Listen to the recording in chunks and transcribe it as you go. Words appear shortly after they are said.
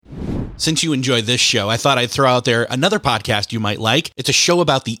Since you enjoy this show, I thought I'd throw out there another podcast you might like. It's a show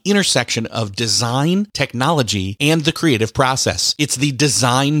about the intersection of design, technology, and the creative process. It's the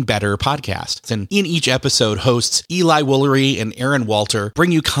Design Better podcast. And in each episode, hosts Eli Woolery and Aaron Walter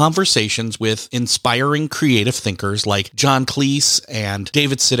bring you conversations with inspiring creative thinkers like John Cleese and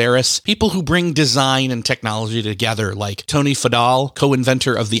David Sedaris, people who bring design and technology together like Tony Fadal,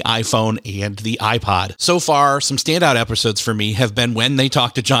 co-inventor of the iPhone and the iPod. So far, some standout episodes for me have been when they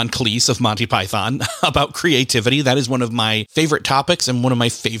talk to John Cleese of Monty Python about creativity. That is one of my favorite topics and one of my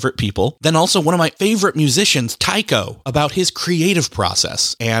favorite people. Then also one of my favorite musicians, Tycho, about his creative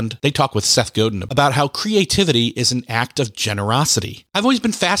process. And they talk with Seth Godin about how creativity is an act of generosity. I've always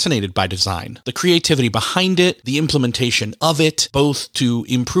been fascinated by design, the creativity behind it, the implementation of it, both to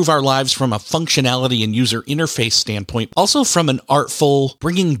improve our lives from a functionality and user interface standpoint, also from an artful,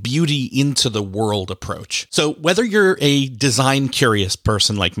 bringing beauty into the world approach. So whether you're a design curious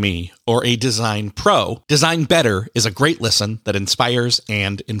person like me or a design pro, Design Better is a great listen that inspires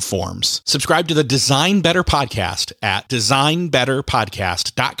and informs. Subscribe to the Design Better podcast at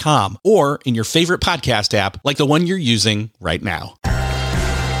designbetterpodcast.com or in your favorite podcast app like the one you're using right now.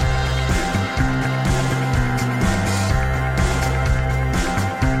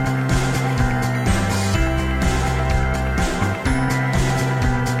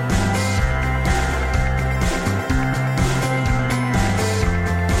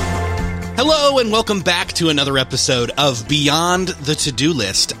 Hello and welcome back to another episode of Beyond the To-Do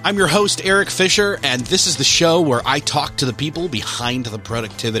List. I'm your host, Eric Fisher, and this is the show where I talk to the people behind the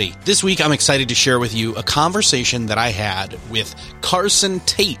productivity. This week, I'm excited to share with you a conversation that I had with Carson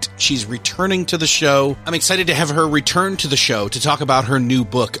Tate. She's returning to the show. I'm excited to have her return to the show to talk about her new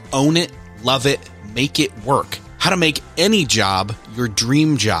book, Own It, Love It, Make It Work: How to Make Any Job Your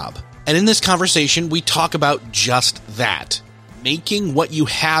Dream Job. And in this conversation, we talk about just that. Making what you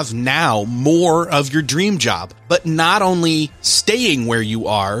have now more of your dream job, but not only staying where you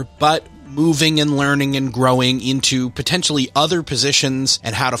are, but moving and learning and growing into potentially other positions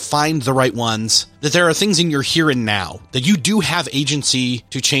and how to find the right ones, that there are things in your here and now that you do have agency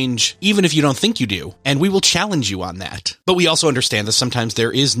to change, even if you don't think you do. And we will challenge you on that. But we also understand that sometimes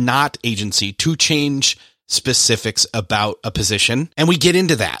there is not agency to change specifics about a position, and we get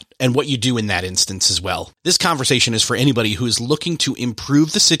into that and what you do in that instance as well. This conversation is for anybody who is looking to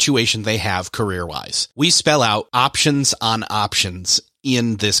improve the situation they have career-wise. We spell out options on options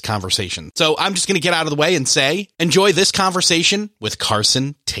in this conversation. So I'm just going to get out of the way and say, enjoy this conversation with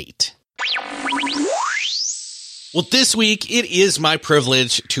Carson Tate. Well, this week, it is my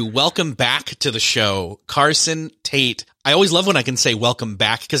privilege to welcome back to the show, Carson Tate. I always love when I can say welcome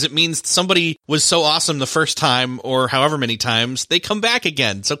back because it means somebody was so awesome the first time or however many times they come back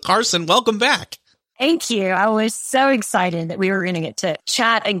again. So Carson, welcome back. Thank you. I was so excited that we were going to get to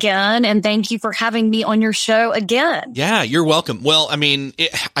chat again. And thank you for having me on your show again. Yeah, you're welcome. Well, I mean,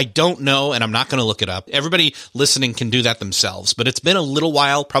 I don't know, and I'm not going to look it up. Everybody listening can do that themselves. But it's been a little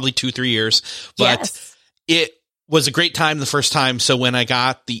while, probably 2-3 years. But yes. It was a great time the first time. So when I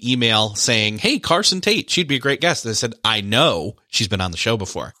got the email saying, hey, Carson Tate, she'd be a great guest, I said, I know she's been on the show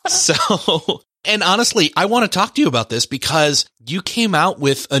before. So, and honestly, I want to talk to you about this because you came out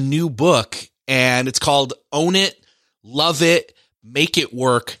with a new book and it's called Own It, Love It, Make It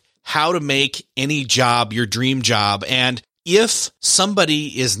Work: How to Make Any Job Your Dream Job. And if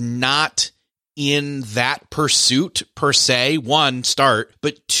somebody is not in that pursuit per se, one, start,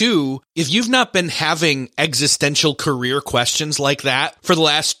 but two, if you've not been having existential career questions like that for the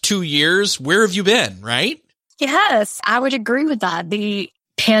last 2 years, where have you been, right? Yes, I would agree with that. The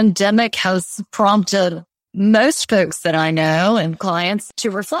pandemic has prompted most folks that I know and clients to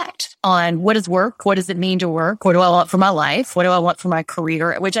reflect on what is work, what does it mean to work, what do I want for my life, what do I want for my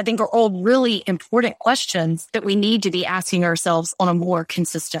career, which I think are all really important questions that we need to be asking ourselves on a more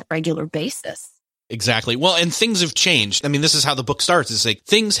consistent, regular basis. Exactly. Well, and things have changed. I mean, this is how the book starts. It's like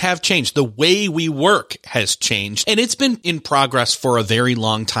things have changed. The way we work has changed, and it's been in progress for a very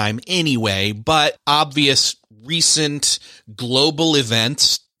long time anyway, but obvious recent global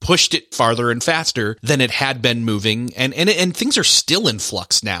events pushed it farther and faster than it had been moving, and things are still in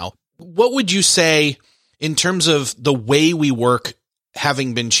flux now. What would you say in terms of the way we work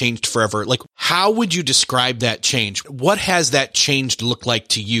having been changed forever? Like, how would you describe that change? What has that change looked like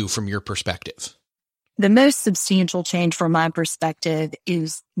to you from your perspective? The most substantial change from my perspective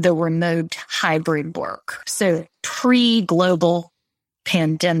is the remote hybrid work. So pre-global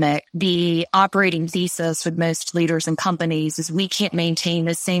pandemic, the operating thesis with most leaders and companies is we can't maintain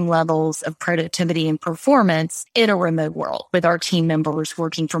the same levels of productivity and performance in a remote world with our team members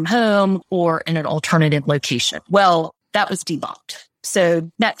working from home or in an alternative location. Well, that was debunked. So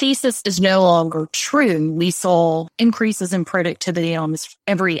that thesis is no longer true. We saw increases in productivity in almost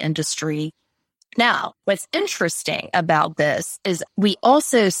every industry. Now, what's interesting about this is we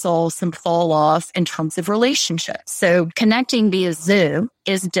also saw some fall off in terms of relationships. So connecting via Zoom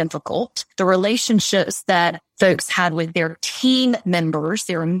is difficult. The relationships that folks had with their team members,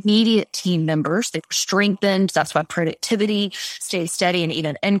 their immediate team members, they were strengthened. That's why productivity stayed steady and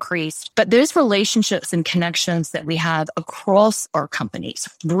even increased. But those relationships and connections that we have across our companies,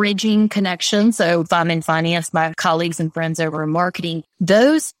 bridging connections. So if I'm in finance, my colleagues and friends over in marketing,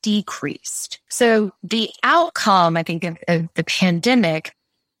 those decreased. So the outcome, I think, of the pandemic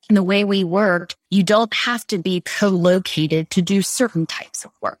and the way we worked, you don't have to be co-located to do certain types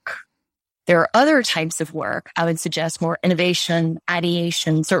of work. There are other types of work, I would suggest more innovation,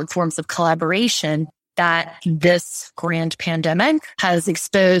 ideation, certain forms of collaboration that this grand pandemic has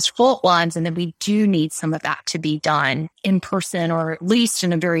exposed fault lines, and that we do need some of that to be done in person, or at least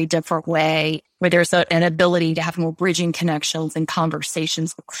in a very different way, where there's an ability to have more bridging connections and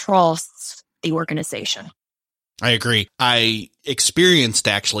conversations across the organization. I agree. I experienced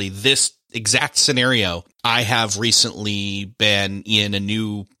actually this exact scenario. I have recently been in a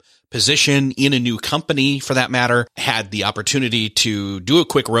new position, in a new company for that matter, had the opportunity to do a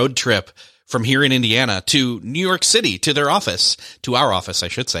quick road trip from here in Indiana to New York City, to their office, to our office, I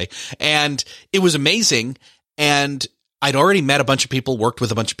should say. And it was amazing. And I'd already met a bunch of people, worked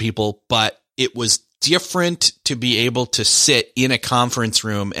with a bunch of people, but it was different to be able to sit in a conference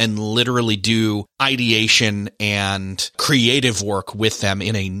room and literally do ideation and creative work with them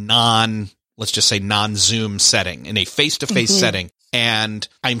in a let's just say non-Zoom setting, in a face-to-face setting. And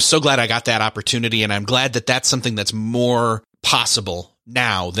I'm so glad I got that opportunity. And I'm glad that that's something that's more possible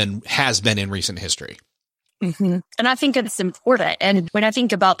now than has been in recent history. And I think it's important. And when I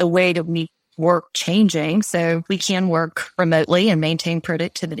think about the way that we work changing, so we can work remotely and maintain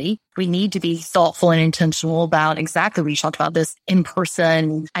productivity, we need to be thoughtful and intentional about exactly what you talked about, this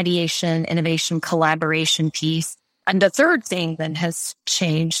in-person ideation, innovation, collaboration piece. And the third thing that has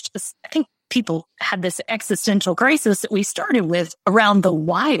changed is, I think, people had this existential crisis that we started with around the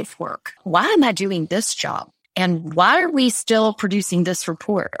why of work. Why am I doing this job? And why are we still producing this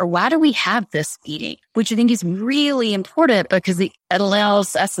report? Or why do we have this meeting? Which I think is really important, because it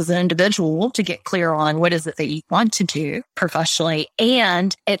allows us as an individual to get clear on what is it that you want to do professionally.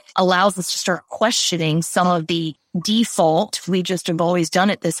 And it allows us to start questioning some of the default, we just have always done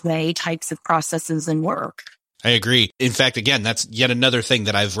it this way, types of processes and work. I agree. In fact, again, that's yet another thing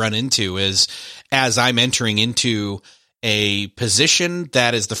that I've run into is as I'm entering into a position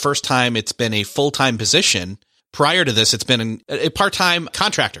that is the first time it's been a full-time position. Prior to this, it's been a part-time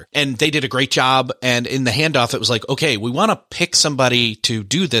contractor, and they did a great job. And in the handoff, it was like, okay, we want to pick somebody to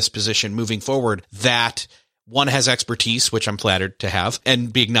do this position moving forward that one has expertise, which I'm flattered to have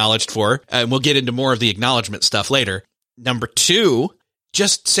and be acknowledged for. And we'll get into more of the acknowledgement stuff later. Number two,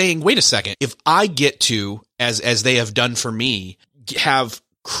 just saying, wait a second, if I get to, as they have done for me, have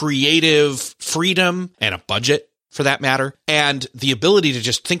creative freedom and a budget for that matter, and the ability to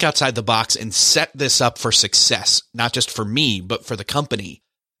just think outside the box and set this up for success, not just for me, but for the company,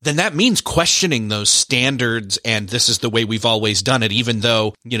 then that means questioning those standards. And this is the way we've always done it, even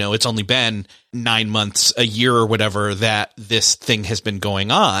though, it's only been 9 months, a year or whatever that this thing has been going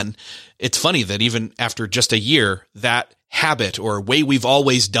on. It's funny that even after just a year, that habit or way we've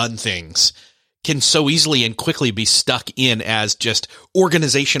always done things can so easily and quickly be stuck in as just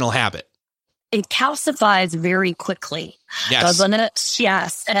organizational habit. It calcifies very quickly, yes. Doesn't it?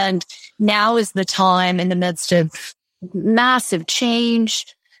 Yes. And now is the time, in the midst of massive change,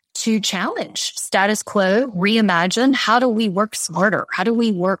 to challenge status quo, reimagine. How do we work smarter? How do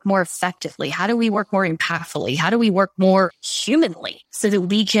we work more effectively? How do we work more impactfully? How do we work more humanly so that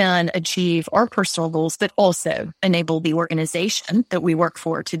we can achieve our personal goals, but also enable the organization that we work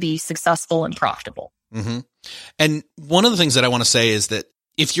for to be successful and profitable? Mm-hmm. And one of the things that I want to say is that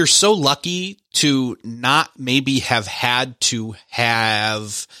if you're so lucky to not maybe have had to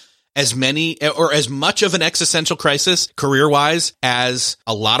have as many or as much of an existential crisis career-wise as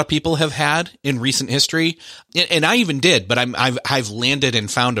a lot of people have had in recent history, and I even did, but I've landed and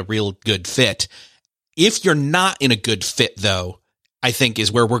found a real good fit. If you're not in a good fit, though, I think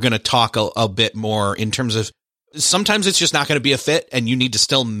is where we're going to talk a bit more in terms of sometimes it's just not going to be a fit and you need to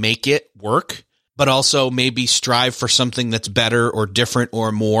still make it work, but also maybe strive for something that's better or different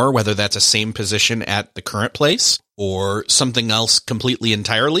or more, whether that's a same position at the current place or something else completely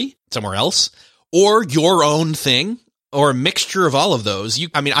entirely somewhere else, or your own thing, or a mixture of all of those.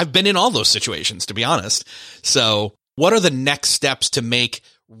 I've been in all those situations, to be honest. So what are the next steps to make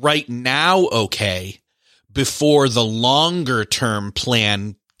right now okay, before the longer term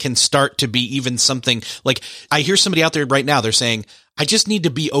plan can start to be even something like, I hear somebody out there right now, they're saying, I just need to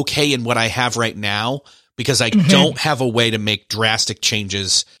be okay in what I have right now because I don't have a way to make drastic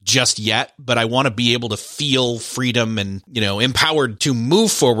changes just yet, but I want to be able to feel freedom and, empowered to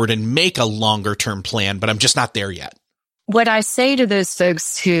move forward and make a longer term plan, but I'm just not there yet. What I say to those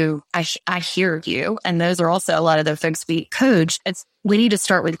folks who I hear you, and those are also a lot of the folks we coach, we need to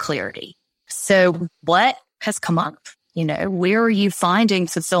start with clarity. So what has come up? Where are you finding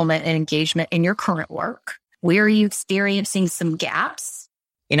fulfillment and engagement in your current work? Where are you experiencing some gaps?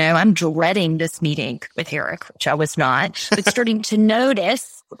 I'm dreading this meeting with Eric, which I was not, but starting to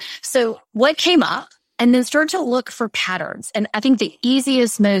notice. So what came up? And then start to look for patterns. And I think the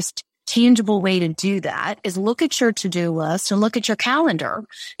easiest, most tangible way to do that is look at your to-do list and look at your calendar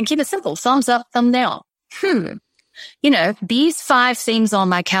and keep it simple. Thumbs up, thumb down. These 5 things on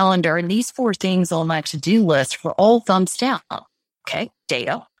my calendar and these 4 things on my to-do list were all thumbs down. Okay,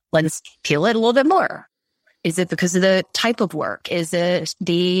 data. Let's peel it a little bit more. Is it because of the type of work? Is it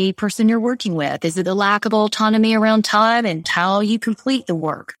the person you're working with? Is it the lack of autonomy around time and how you complete the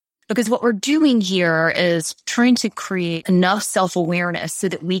work? Because what we're doing here is trying to create enough self-awareness so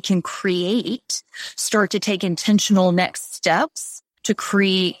that we can start to take intentional next steps to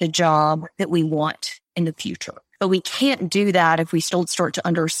create the job that we want in the future. But we can't do that if we still start to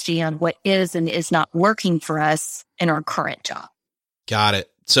understand what is and is not working for us in our current job. Got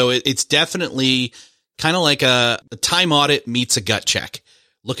it. So it's definitely kind of like a time audit meets a gut check.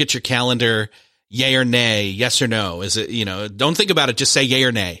 Look at your calendar, yay or nay, yes or no. Is it, don't think about it, just say yay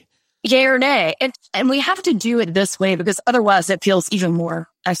or nay. Yay or nay. And we have to do it this way because otherwise it feels even more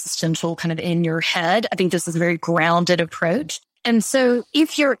existential kind of in your head. I think this is a very grounded approach. And so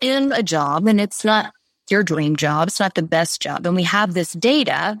if you're in a job and it's not your dream job, it's not the best job, and we have this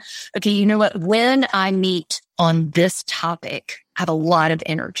data, okay, you know what? When I meet on this topic, I have a lot of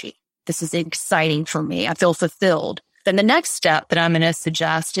energy. This is exciting for me. I feel fulfilled. Then the next step that I'm going to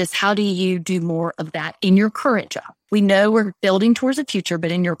suggest is how do you do more of that in your current job? We know we're building towards the future,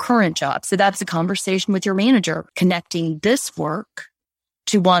 but in your current job. So that's a conversation with your manager, connecting this work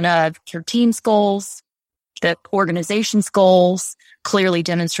to one of your team's goals, the organization's goals, clearly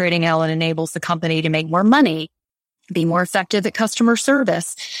demonstrating how it enables the company to make more money, be more effective at customer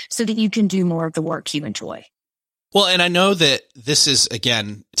service so that you can do more of the work you enjoy. Well, and I know that this is,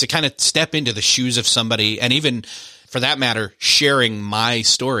 again, to kind of step into the shoes of somebody, and even for that matter, sharing my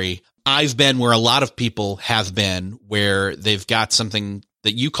story. I've been where a lot of people have been, where they've got something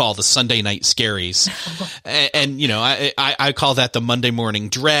that you call the Sunday night scaries. And I call that the Monday morning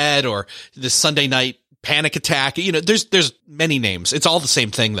dread or the Sunday night panic attack. There's many names. It's all the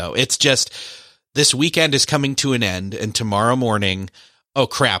same thing, though. It's just this weekend is coming to an end, and tomorrow morning, oh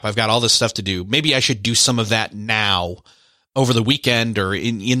crap, I've got all this stuff to do. Maybe I should do some of that now over the weekend or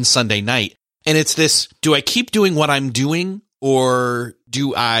in Sunday night. And it's this, do I keep doing what I'm doing or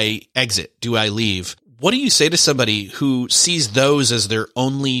do I exit? Do I leave? What do you say to somebody who sees those as their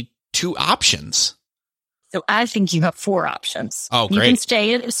only 2 options? So I think you have 4 options. Oh, great. You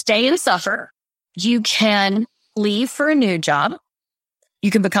can stay and suffer. You can leave for a new job.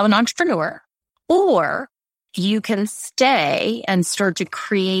 You can become an entrepreneur, or you can stay and start to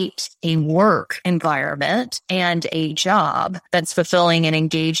create a work environment and a job that's fulfilling and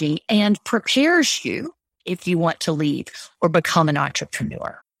engaging and prepares you if you want to leave or become an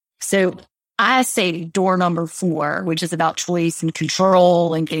entrepreneur. So I say door number 4, which is about choice and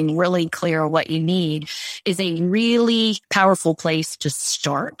control and getting really clear on what you need, is a really powerful place to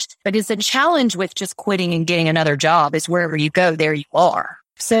start. But it's a challenge with just quitting and getting another job is wherever you go, there you are.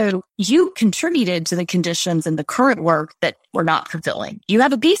 So you contributed to the conditions in the current work that were not fulfilling. You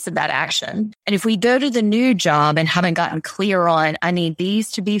have a piece of that action. And if we go to the new job and haven't gotten clear on, I need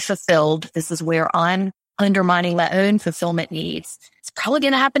these to be fulfilled, this is where I'm undermining my own fulfillment needs, it's probably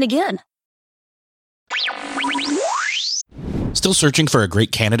going to happen again. Still searching for a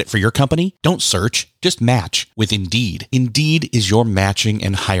great candidate for your company? Don't search, just match with Indeed. Indeed is your matching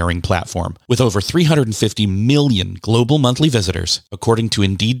and hiring platform. With over 350 million global monthly visitors, according to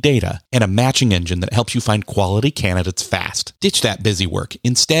Indeed data, and a matching engine that helps you find quality candidates fast. Ditch that busy work.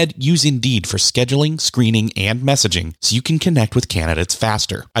 Instead, use Indeed for scheduling, screening, and messaging so you can connect with candidates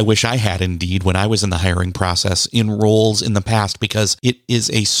faster. I wish I had Indeed when I was in the hiring process in roles in the past, because it is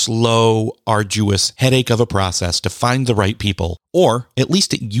a slow, arduous headache of a process to find the right people. Or, at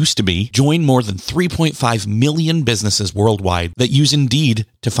least it used to be. Join more than 3.5 million businesses worldwide that use Indeed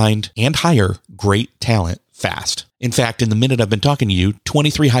to find and hire great talent fast. In fact, in the minute I've been talking to you,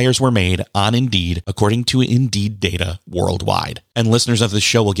 23 hires were made on Indeed, according to Indeed data worldwide. And listeners of this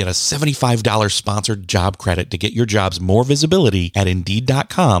show will get a $75 sponsored job credit to get your jobs more visibility at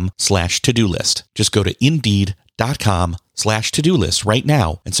Indeed.com/to-do list. Just go to Indeed.com/to-do list right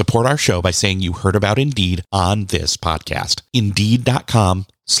now and support our show by saying you heard about Indeed on this podcast.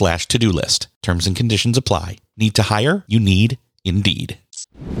 Indeed.com/to-do list. Terms and conditions apply. Need to hire? You need Indeed.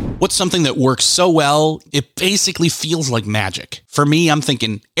 What's something that works so well, it basically feels like magic? For me, I'm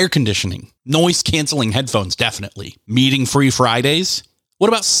thinking air conditioning, noise canceling headphones, definitely. Meeting-free Fridays? What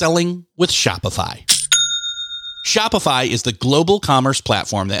about selling with Shopify? Shopify is the global commerce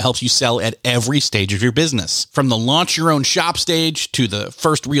platform that helps you sell at every stage of your business. From the launch your own shop stage to the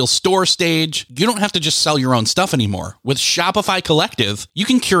first real store stage, you don't have to just sell your own stuff anymore. With Shopify Collective, you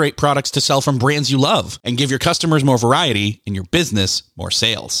can curate products to sell from brands you love and give your customers more variety and your business more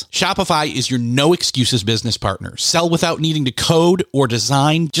sales. Shopify is your no excuses business partner. Sell without needing to code or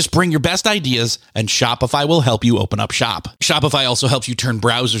design. Just bring your best ideas and Shopify will help you open up shop. Shopify also helps you turn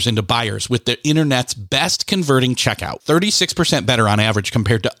browsers into buyers with the internet's best converting checkout, 36% better on average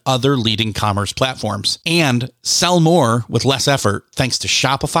compared to other leading commerce platforms, and sell more with less effort thanks to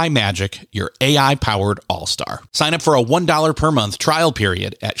Shopify Magic, your AI-powered all-star. Sign up for a $1 per month trial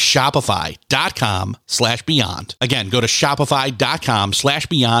period at shopify.com/beyond. Again, go to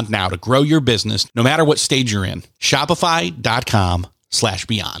shopify.com/beyond now to grow your business no matter what stage you're in.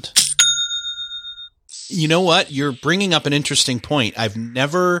 Shopify.com/beyond. You know what? You're bringing up an interesting point. I've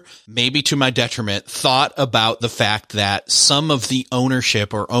never, maybe to my detriment, thought about the fact that some of the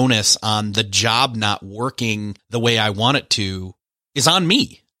ownership or onus on the job not working the way I want it to is on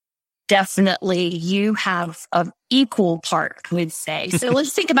me. Definitely, you have an equal part, I would say. So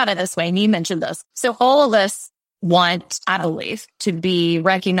let's think about it this way. And you mentioned this. So all of us want, I believe, to be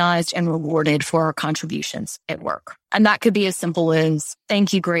recognized and rewarded for our contributions at work. And that could be as simple as,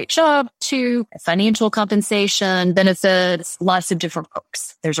 thank you, great job, to financial compensation, benefits, lots of different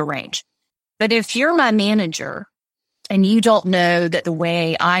perks. There's a range. But if you're my manager and you don't know that the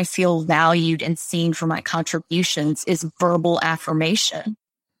way I feel valued and seen for my contributions is verbal affirmation,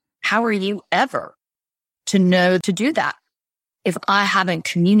 how are you ever to know to do that if I haven't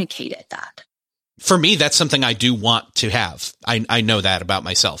communicated that? For me, that's something I do want to have. I know that about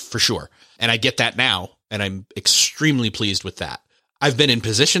myself for sure. And I get that now. And I'm extremely pleased with that. I've been in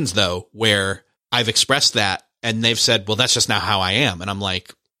positions, though, where I've expressed that and they've said, well, that's just not how I am. And I'm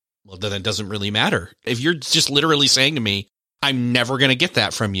like, well, then it doesn't really matter. If you're just literally saying to me, I'm never going to get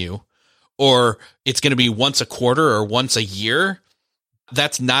that from you, or it's going to be once a quarter or once a year,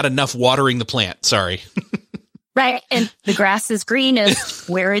 that's not enough watering the plant. Sorry. Right. And the grass is green is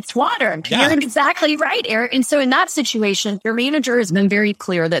where it's watered. Yeah. You're exactly right, Eric. And so in that situation, your manager has been very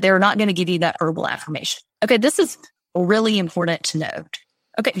clear that they're not going to give you that verbal affirmation. Okay, this is really important to note.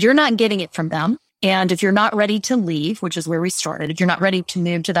 Okay, you're not getting it from them. And if you're not ready to leave, which is where we started, if you're not ready to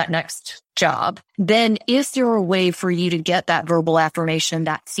move to that next job, then is there a way for you to get that verbal affirmation,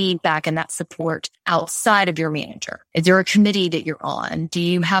 that feedback, and that support outside of your manager? Is there a committee that you're on? Do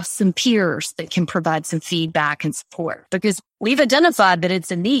you have some peers that can provide some feedback and support? Because we've identified that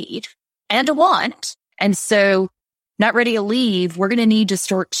it's a need and a want. And so not ready to leave, we're going to need to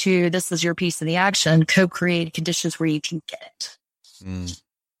start to, this is your piece of the action, co-create conditions where you can get it.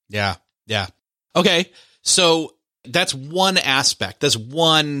 Yeah. Okay, so that's one aspect. That's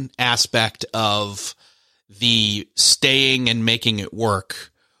one aspect of the staying and making it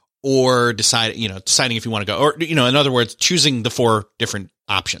work, or deciding if you want to go, or, in other words, choosing the 4 different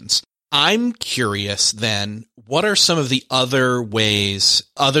options. I'm curious then, what are some of the other ways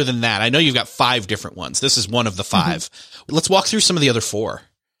other than that? I know you've got 5 different ones. This is one of the 5. Let's walk through some of the other 4.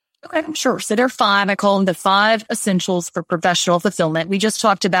 Okay, sure. So there are 5. I call them the 5 essentials for professional fulfillment. We just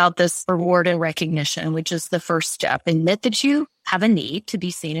talked about this reward and recognition, which is the first step. Admit that you have a need to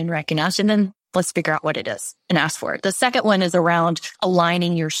be seen and recognized, and then let's figure out what it is and ask for it. The second one is around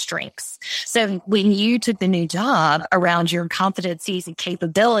aligning your strengths. So when you took the new job around your competencies and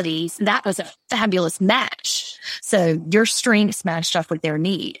capabilities, that was a fabulous match. So your strengths matched up with their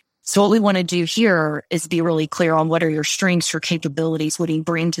need. So what we want to do here is be really clear on what are your strengths, your capabilities, what do you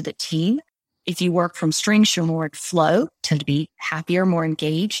bring to the team. If you work from strengths, you're more in flow, tend to be happier, more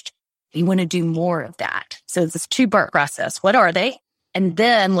engaged. You want to do more of that. So it's this 2-part process. What are they? And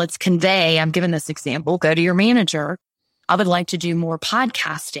then let's convey, I'm giving this example, go to your manager. I would like to do more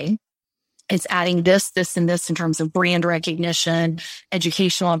podcasting. It's adding this, and this in terms of brand recognition,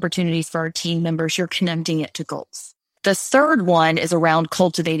 educational opportunities for our team members. You're connecting it to goals. The third one is around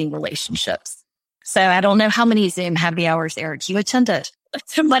cultivating relationships. So I don't know how many Zoom happy hours, Eric, you attended.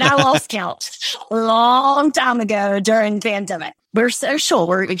 but I lost count a long time ago during the pandemic. We're social.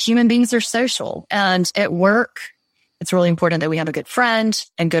 Human beings are social. And at work, it's really important that we have a good friend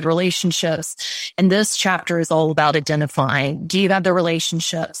and good relationships. And this chapter is all about identifying, do you have the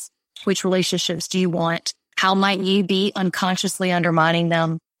relationships? Which relationships do you want? How might you be unconsciously undermining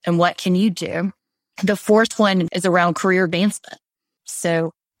them? And what can you do? The fourth one is around career advancement.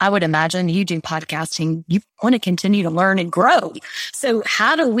 So I would imagine you do podcasting. You want to continue to learn and grow. So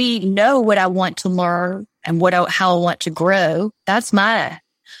how do we know what I want to learn and how I want to grow?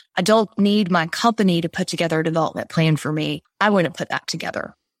 I don't need my company to put together a development plan for me. I want to put that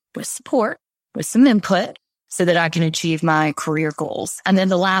together with support, with some input so that I can achieve my career goals. And then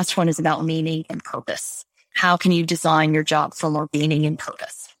the last one is about meaning and purpose. How can you design your job for more meaning and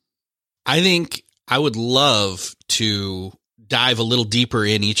purpose? I think I would love to dive a little deeper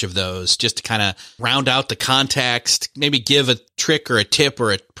in each of those just to kind of round out the context, maybe give a trick or a tip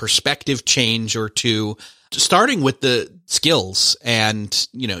or a perspective change or two, starting with the skills and,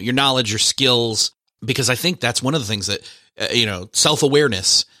 your knowledge, your skills, because I think that's one of the things that,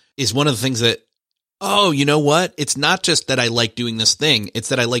 self-awareness is one of the things that, oh, you know what? It's not just that I like doing this thing. It's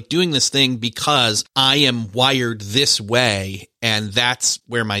that I like doing this thing because I am wired this way. And that's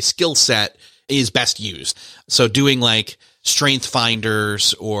where my skill set is best used. So doing like strength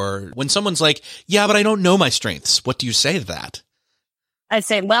finders, or when someone's like, yeah, but I don't know my strengths. What do you say to that? I'd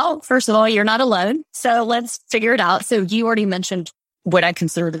say, well, first of all, you're not alone. So let's figure it out. So you already mentioned what I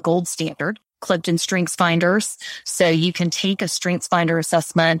consider the gold standard, Clifton Strengths Finders. So you can take a Strengths Finder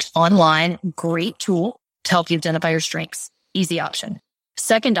assessment online. Great tool to help you identify your strengths. Easy option.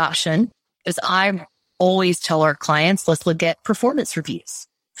 Second option is I always tell our clients, let's look at performance reviews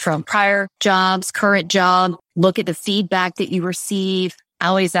from prior jobs, current job, look at the feedback that you receive. I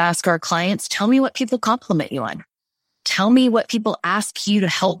always ask our clients, tell me what people compliment you on. Tell me what people ask you to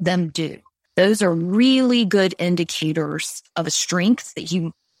help them do. Those are really good indicators of a strength that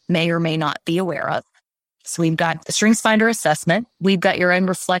you may or may not be aware of. So we've got the Strengths Finder assessment. We've got your own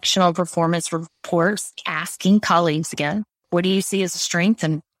reflection on performance reports, asking colleagues again, what do you see as a strength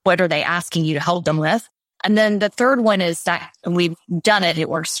and what are they asking you to help them with? And then the third one is that, and we've done it, it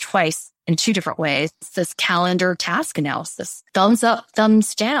works twice in two different ways. It's this calendar task analysis, thumbs up,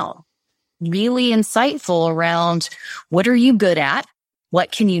 thumbs down, really insightful around what are you good at?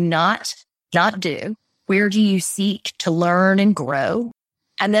 What can you not do? Where do you seek to learn and grow?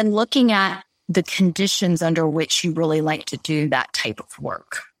 And then looking at the conditions under which you really like to do that type of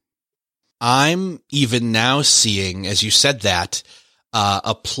work. I'm even now seeing, as you said that,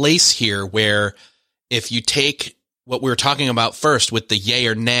 a place here where if you take what we were talking about first with the yay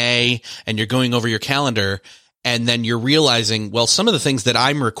or nay, and you're going over your calendar, and then you're realizing, well, some of the things that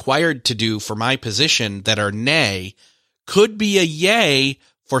I'm required to do for my position that are nay could be a yay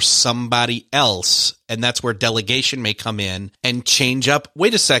for somebody else. And that's where delegation may come in and change up.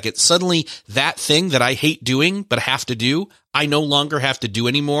 Wait a second. Suddenly that thing that I hate doing, but have to do, I no longer have to do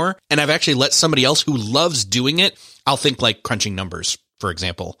anymore. And I've actually let somebody else who loves doing it. I'll think like crunching numbers, for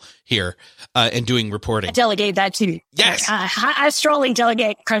example, here, and doing reporting. I delegate that too. Yes. I strongly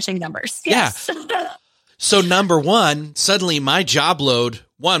delegate crunching numbers. Yes. Yeah. So number one, suddenly my job load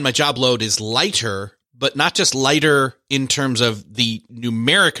is lighter, but not just lighter in terms of the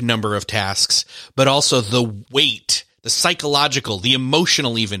numeric number of tasks, but also the weight, the psychological, the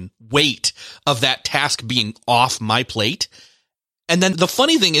emotional even weight of that task being off my plate. And then the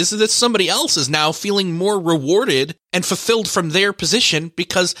funny thing is that somebody else is now feeling more rewarded and fulfilled from their position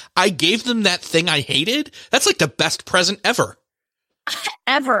because I gave them that thing I hated. That's like the best present ever.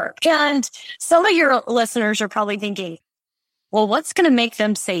 Ever. And some of your listeners are probably thinking, well, what's going to make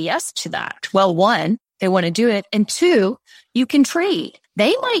them say yes to that? Well, one, they want to do it. And two, you can trade.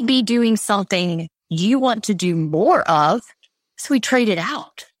 They might be doing something you want to do more of. So we trade it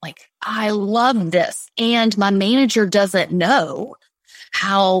out. Like, I love this. And my manager doesn't know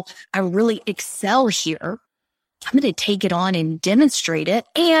how I really excel here. I'm going to take it on and demonstrate it.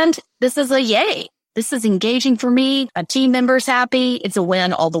 And this is a yay. This is engaging for me. A team member's happy. It's a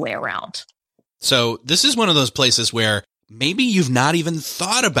win all the way around. So this is one of those places where maybe you've not even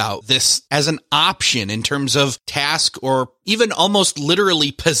thought about this as an option in terms of task or even almost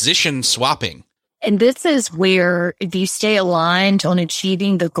literally position swapping. And this is where if you stay aligned on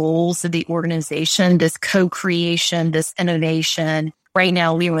achieving the goals of the organization, this co-creation, this innovation, right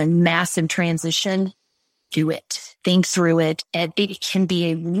now we're in massive transition. Do it. Think through it. And it can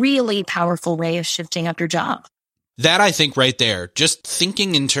be a really powerful way of shifting up your job. That I think right there, just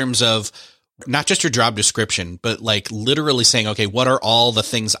thinking in terms of not just your job description, but like literally saying, okay, what are all the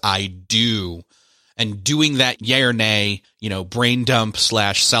things I do? and doing that yay or nay, brain dump /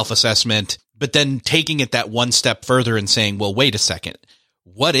 self-assessment, but then taking it that one step further and saying, well, wait a second,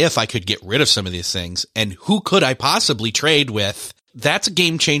 what if I could get rid of some of these things and who could I possibly trade with? That's a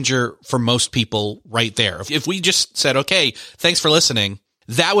game changer for most people right there. If we just said, okay, thanks for listening,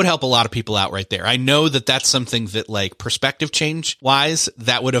 that would help a lot of people out right there. I know that that's something that, like, perspective change wise,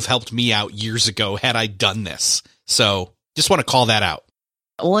 that would have helped me out years ago had I done this. So just want to call that out.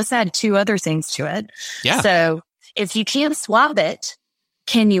 Well, let's add 2 other things to it. Yeah. So if you can't swap it,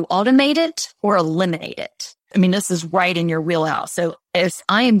 can you automate it or eliminate it? I mean, this is right in your wheelhouse. So if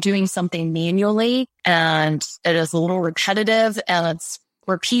I am doing something manually and it is a little repetitive and it's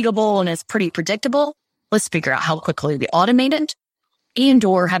repeatable and it's pretty predictable, let's figure out how quickly we automate it and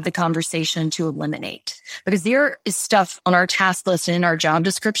or have the conversation to eliminate. Because there is stuff on our task list and in our job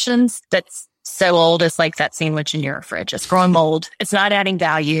descriptions that's so old, it's like that sandwich in your fridge. It's growing mold. It's not adding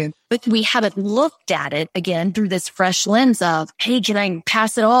value. But we haven't looked at it again through this fresh lens of, hey, can I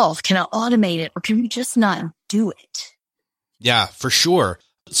pass it off? Can I automate it? Or can we just not do it? Yeah, for sure.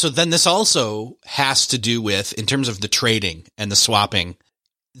 So then this also has to do with, in terms of the trading and the swapping,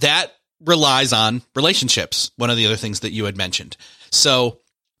 that relies on relationships. One of the other things that you had mentioned. So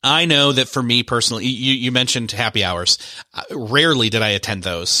I know that for me personally, you mentioned happy hours. Rarely did I attend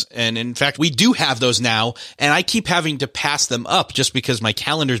those. And in fact, we do have those now, and I keep having to pass them up just because my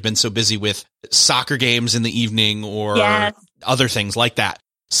calendar's been so busy with soccer games in the evening or other things like that.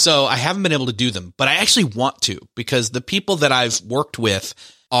 So I haven't been able to do them, but I actually want to, because the people that I've worked with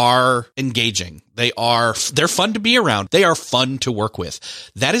are engaging. They're fun to be around. They are fun to work with.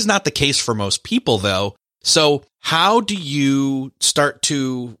 That is not the case for most people, though. So how do you start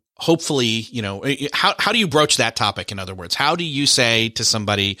to hopefully, how do you broach that topic? In other words, how do you say to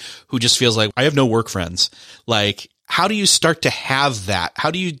somebody who just feels like, I have no work friends, like, how do you start to have that?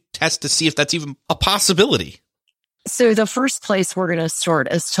 How do you test to see if that's even a possibility? So the first place we're going to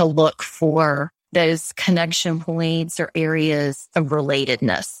start is to look for those connection points or areas of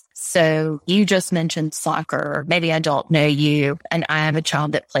relatedness. So you just mentioned soccer. Maybe I don't know you and I have a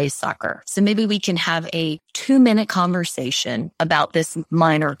child that plays soccer. So maybe we can have a 2-minute conversation about this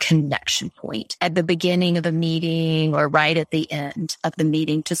minor connection point at the beginning of a meeting or right at the end of the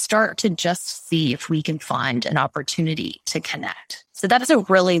meeting to start to just see if we can find an opportunity to connect. So that's a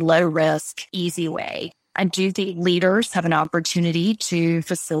really low risk, easy way. I do think leaders have an opportunity to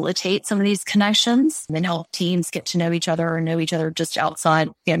facilitate some of these connections and help teams get to know each other and know each other just outside,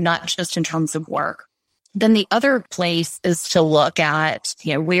 not just in terms of work. Then the other place is to look at,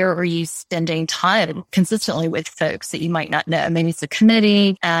 where are you spending time consistently with folks that you might not know? Maybe it's a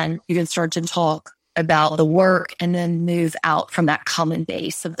committee and you can start to talk about the work and then move out from that common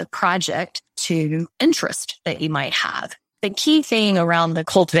base of the project to interest that you might have. The key thing around the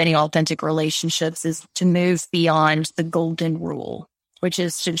cultivating authentic relationships is to move beyond the golden rule, which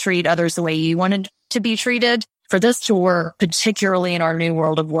is to treat others the way you wanted to be treated. For this to work, particularly in our new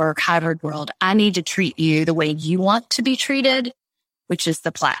world of work, hybrid world, I need to treat you the way you want to be treated, which is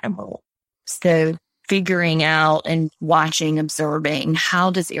the platinum rule. So figuring out and watching, observing, how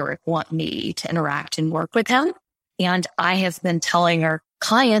does Eric want me to interact and work with him? And I have been telling our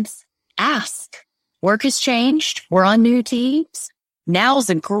clients, ask. Work has changed. We're on new teams.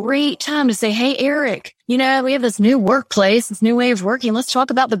 Now's a great time to say, hey, Eric, we have this new workplace, this new way of working. Let's talk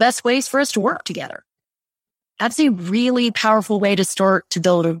about the best ways for us to work together. That's a really powerful way to start to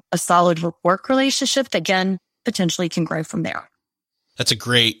build a solid work relationship that, again, potentially can grow from there. That's a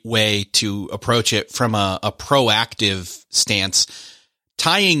great way to approach it from a proactive stance,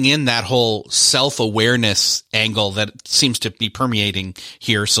 tying in that whole self-awareness angle that seems to be permeating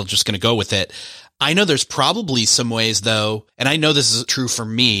here. So just going to go with it. I know there's probably some ways, though, and I know this is true for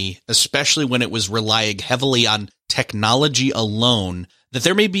me, especially when it was relying heavily on technology alone, that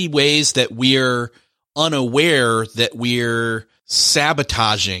there may be ways that we're unaware that we're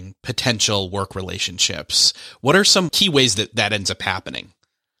sabotaging potential work relationships. What are some key ways that ends up happening?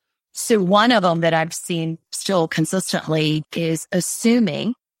 So one of them that I've seen still consistently is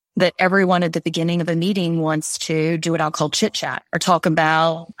assuming that everyone at the beginning of a meeting wants to do what I'll call chit chat or talk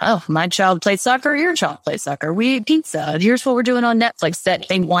about, oh, my child plays soccer, your child plays soccer. We eat pizza. Here's what we're doing on Netflix. That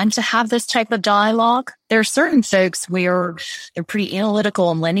they want to have this type of dialogue. There are certain folks where they're pretty analytical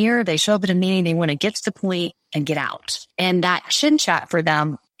and linear. They show up at a meeting, they want to get to the point and get out. And that chit chat for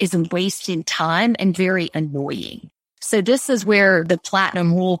them is wasting time and very annoying. So this is where the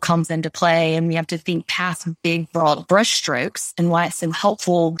platinum rule comes into play, and we have to think past big, broad brushstrokes and why it's so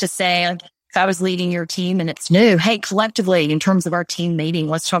helpful to say, If I was leading your team and it's new, hey, collectively, in terms of our team meeting,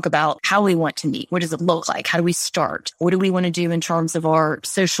 let's talk about how we want to meet. What does it look like? How do we start? What do we want to do in terms of our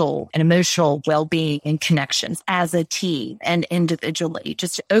social and emotional well-being and connections as a team and individually?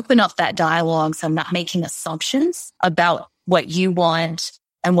 Just to open up that dialogue so I'm not making assumptions about what you want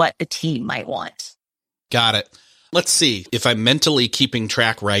and what the team might want. Got it. Let's see if I'm mentally keeping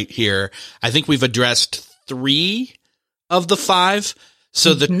track right here. I think we've addressed 3 of the 5.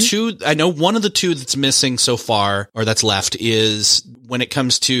 So the 2, I know one of the 2 that's missing so far, or that's left, is when it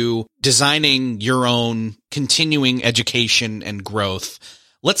comes to designing your own continuing education and growth.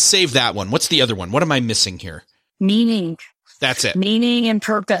 Let's save that one. What's the other one? What am I missing here? Meaning. That's it. Meaning and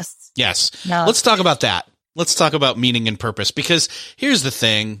purpose. Yes. No. Let's talk about that. Let's talk about meaning and purpose, because here's the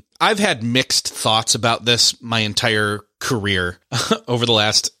thing. I've had mixed thoughts about this my entire career over the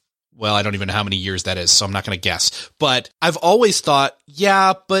last, well, I don't even know how many years that is, so I'm not going to guess. But I've always thought,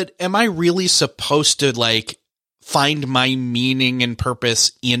 yeah, but am I really supposed to find my meaning and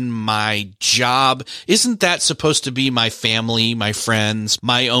purpose in my job? Isn't that supposed to be my family, my friends,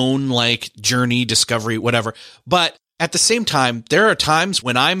 my own journey, discovery, whatever? But at the same time, there are times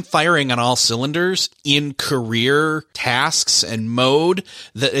when I'm firing on all cylinders in career tasks and mode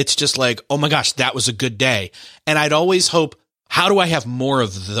that it's just oh my gosh, that was a good day. And I'd always hope, how do I have more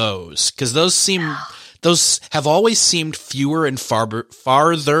of those? Because those have always seemed fewer and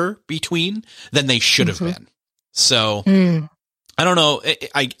farther between than they should have been. So I don't know.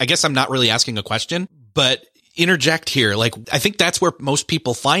 I guess I'm not really asking a question, but interject here. I think that's where most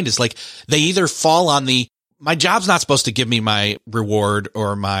people find is they either fall on my job's not supposed to give me my reward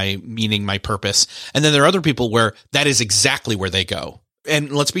or my meaning, my purpose. And then there are other people where that is exactly where they go.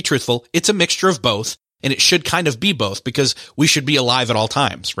 And let's be truthful. It's a mixture of both, and it should kind of be both because we should be alive at all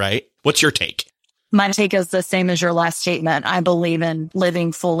times, right? What's your take? My take is the same as your last statement. I believe in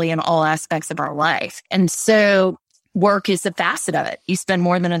living fully in all aspects of our life. And so work is a facet of it. You spend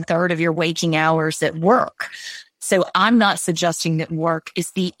more than a third of your waking hours at work. So I'm not suggesting that work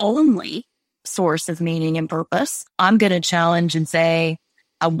is the only source of meaning and purpose. I'm going to challenge and say,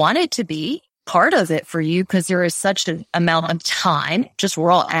 I want it to be part of it for you because there is such an amount of time, just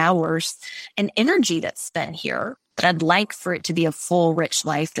raw hours and energy that's spent here that I'd like for it to be a full, rich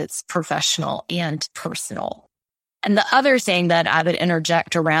life that's professional and personal. And the other thing that I would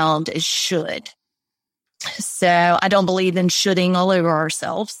interject around is should. So I don't believe in shoulding all over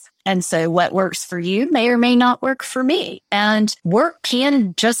ourselves. And so what works for you may or may not work for me. And work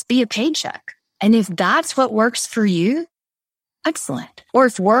can just be a paycheck. And if that's what works for you, excellent. Or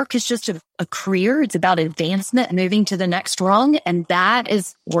if work is just a career, it's about advancement, moving to the next rung, and that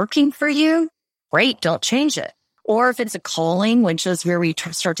is working for you, great, don't change it. Or if it's a calling, which is where we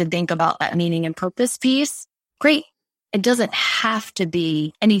start to think about that meaning and purpose piece, great. It doesn't have to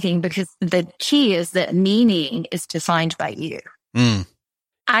be anything because the key is that meaning is defined by you.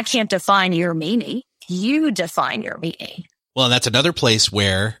 I can't define your meaning. You define your meaning. Well, and that's another place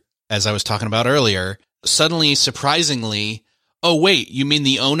where, as I was talking about earlier, suddenly, surprisingly, oh, wait, you mean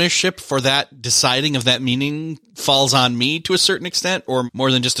the ownership for that deciding of that meaning falls on me to a certain extent, or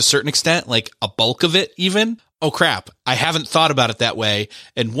more than just a certain extent, like a bulk of it even? Oh, crap, I haven't thought about it that way.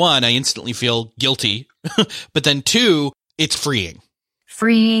 And 1, I instantly feel guilty. But then 2, it's freeing.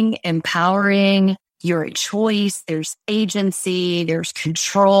 Freeing, empowering. You're a choice, there's agency, there's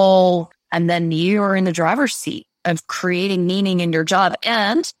control, and then you are in the driver's seat of creating meaning in your job.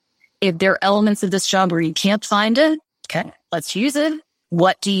 And if there are elements of this job where you can't find it, okay, let's use it.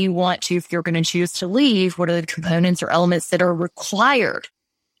 What do you want to, if you're going to choose to leave, what are the components or elements that are required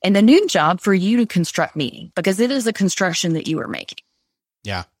in the new job for you to construct meaning? Because it is a construction that you are making.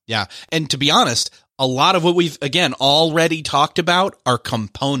 Yeah. And to be honest, a lot of what we've, again, already talked about are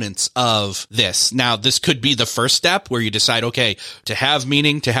components of this. Now, this could be the first step where you decide, okay, to have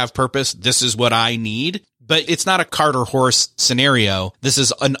meaning, to have purpose, this is what I need. But it's not a cart or horse scenario. This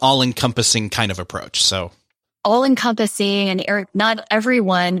is an all-encompassing kind of approach. So all-encompassing, and Eric, not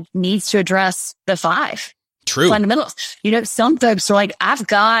everyone needs to address the 5 true fundamentals. Some folks are like, I've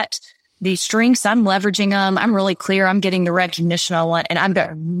got these strengths, I'm leveraging them, I'm really clear, I'm getting the recognition I want, and I've got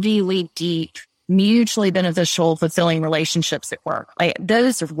really deep, mutually beneficial, fulfilling relationships at work.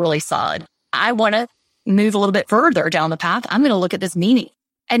 Those are really solid. I want to move a little bit further down the path. I'm going to look at this meaning.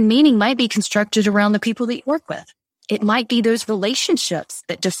 And meaning might be constructed around the people that you work with. It might be those relationships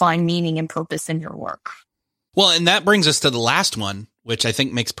that define meaning and purpose in your work. Well, and that brings us to the last one, which I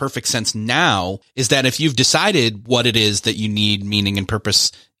think makes perfect sense now, is that if you've decided what it is that you need meaning and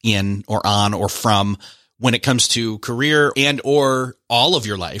purpose in or on or from when it comes to career and or all of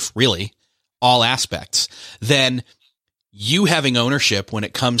your life, really, all aspects, then you having ownership when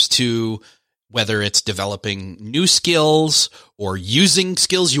it comes to whether it's developing new skills or using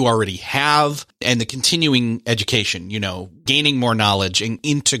skills you already have, and the continuing education, gaining more knowledge and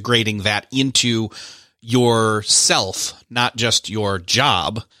integrating that into yourself, not just your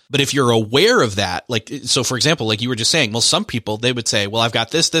job. But if you're aware of that, so for example, like you were just saying, well, some people, they would say, well, I've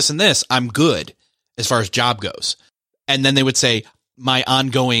got this, this, and this, I'm good as far as job goes. And then they would say, my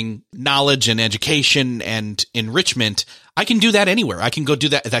ongoing knowledge and education and enrichment, I can do that anywhere. I can go do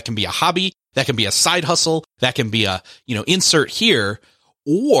that. That can be a hobby. That can be a side hustle. That can be a, insert here.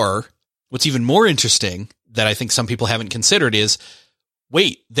 Or what's even more interesting that I think some people haven't considered is,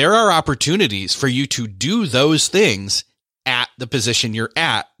 wait, there are opportunities for you to do those things at the position you're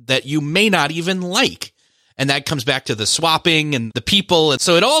at that you may not even like. And that comes back to the swapping and the people. And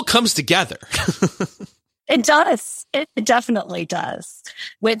so it all comes together. It does. It definitely does.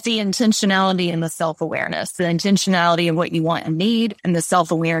 With the intentionality and the self-awareness, the intentionality of what you want and need, and the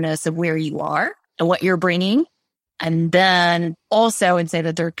self-awareness of where you are and what you're bringing. And then also, I'd say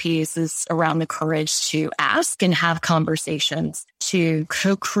the third piece is around the courage to ask and have conversations to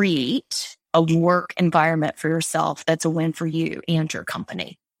co-create a work environment for yourself that's a win for you and your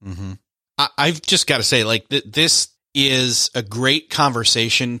company. Mm-hmm. I've just got to say, this is a great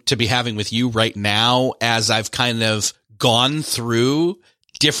conversation to be having with you right now, as I've kind of gone through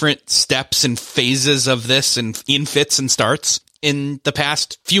different steps and phases of this and in fits and starts in the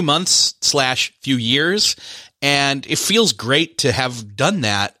past few months / few years. And it feels great to have done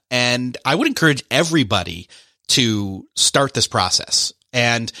that. And I would encourage everybody to start this process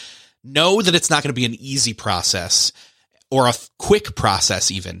and know that it's not going to be an easy process or a quick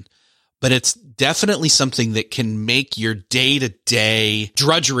process even, but it's definitely something that can make your day-to-day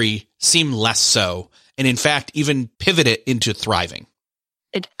drudgery seem less so. And in fact, even pivot it into thriving.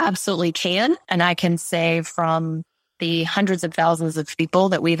 It absolutely can. And I can say from the hundreds of thousands of people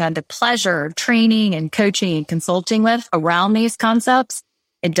that we've had the pleasure of training and coaching and consulting with around these concepts,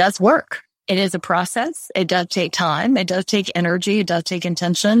 it does work. It is a process. It does take time. It does take energy. It does take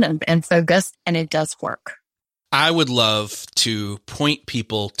intention and focus, and it does work. I would love to point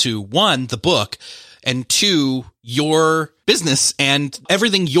people to, one, the book, and two, your business and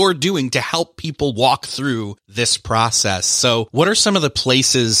everything you're doing to help people walk through this process. So what are some of the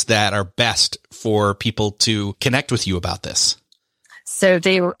places that are best for people to connect with you about this? So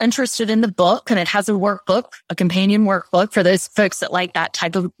they were interested in the book, and it has a workbook, a companion workbook for those folks that like that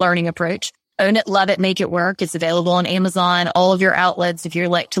type of learning approach. Own It, Love It, Make It Work. It's available on Amazon, all of your outlets. If you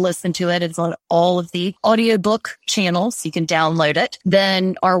like to listen to it, it's on all of the audiobook channels. You can download it.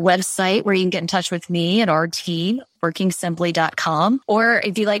 Then our website where you can get in touch with me and our team, workingsimply.com. Or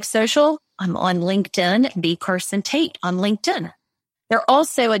if you like social, I'm on LinkedIn, B. Carson Tate on LinkedIn. There are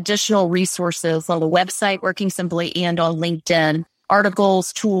also additional resources on the website, Working Simply, and on LinkedIn,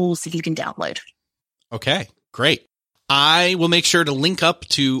 articles, tools that you can download. Okay, great. I will make sure to link up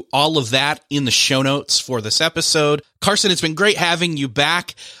to all of that in the show notes for this episode. Carson, it's been great having you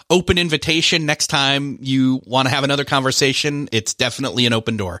back. Open invitation. Next time you want to have another conversation, it's definitely an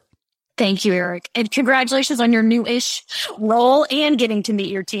open door. Thank you, Eric. And congratulations on your new-ish role and getting to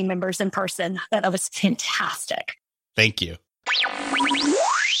meet your team members in person. That was fantastic. Thank you.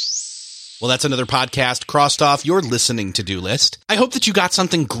 Well, that's another podcast crossed off your listening to-do list. I hope that you got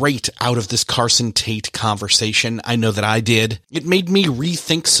something great out of this Carson Tate conversation. I know that I did. It made me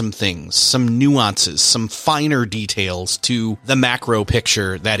rethink some things, some nuances, some finer details to the macro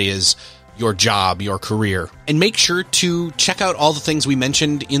picture that is your job, your career. And make sure to check out all the things we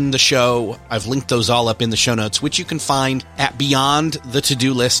mentioned in the show. I've linked those all up in the show notes, which you can find at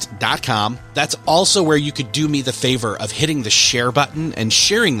beyondthetodolist.com. That's also where you could do me the favor of hitting the share button and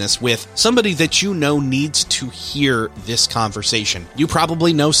sharing this with somebody that you know needs to hear this conversation. You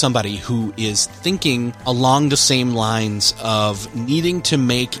probably know somebody who is thinking along the same lines of needing to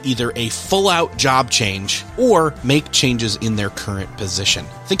make either a full-out job change or make changes in their current position.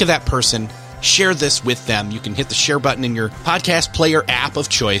 Think of that person. Share this with them. You can hit the share button in your podcast player app of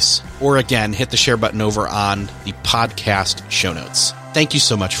choice, or again, hit the share button over on the podcast show notes. Thank you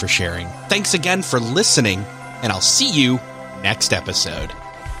so much for sharing. Thanks again for listening, and I'll see you next episode.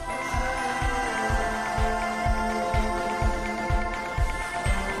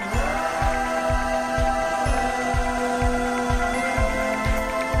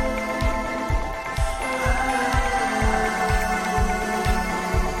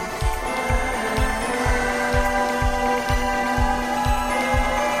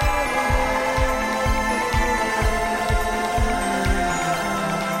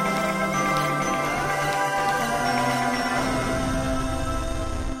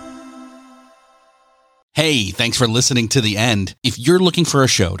 Hey, thanks for listening to the end. If you're looking for a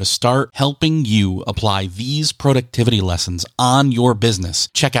show to start helping you apply these productivity lessons on your business,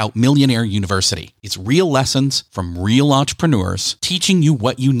 check out Millionaire University. It's real lessons from real entrepreneurs teaching you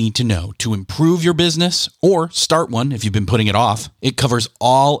what you need to know to improve your business or start one if you've been putting it off. It covers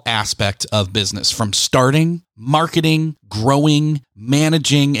all aspects of business, from starting, marketing, growing,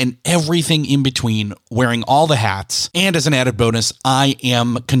 managing, and everything in between, wearing all the hats. And as an added bonus, I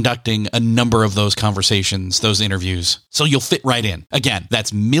am conducting a number of those conversations, those interviews, so you'll fit right in. Again,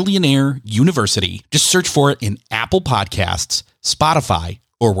 that's Millionaire University. Just search for it in Apple Podcasts, Spotify,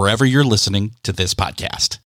 or wherever you're listening to this podcast.